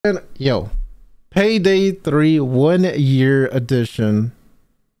And yo, Payday 3 1 year edition.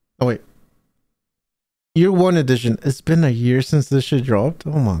 Oh wait, year 1 edition. It's been a year since this shit dropped.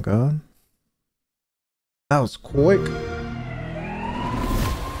 Oh my god, that was quick.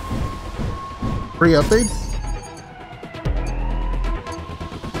 Free updates.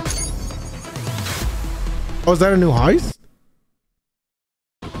 Oh, is that a new heist?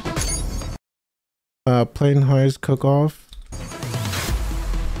 Plane heist cook off.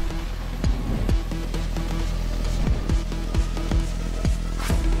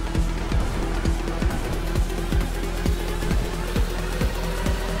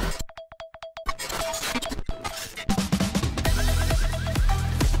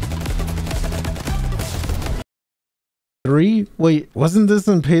 Three? Wait, wasn't this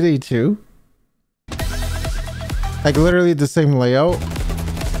in Payday 2? Like literally the same layout?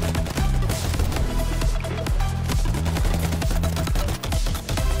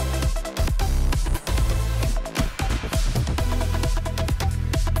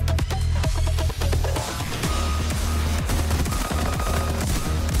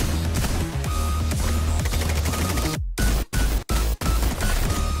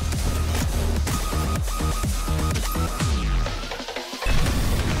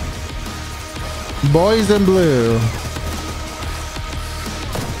 Boys in Blue.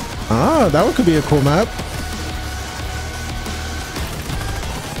 Ah, that one could be a cool map.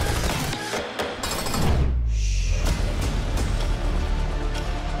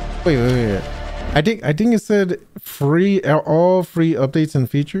 Wait. I think it said free, all free updates and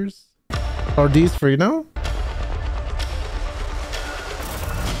features. Are these free now?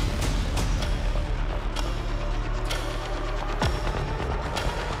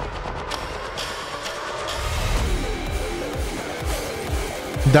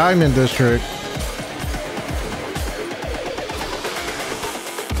 Diamond District.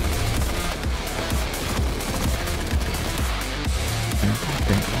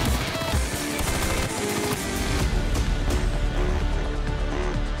 Okay.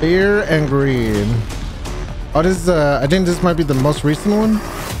 Fear and Greed. Oh, this is I think this might be the most recent one.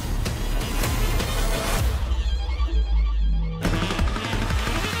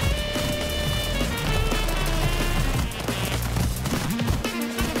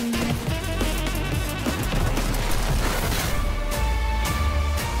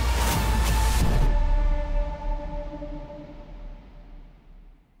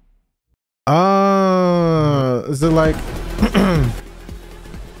 Is it like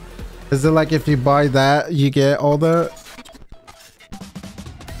is it like if you buy that you get all that?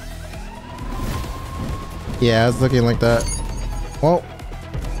 Yeah, it's looking like that. Well,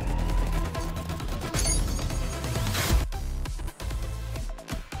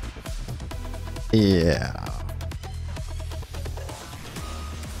 yeah.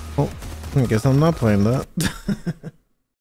 Well, I guess I'm not playing that.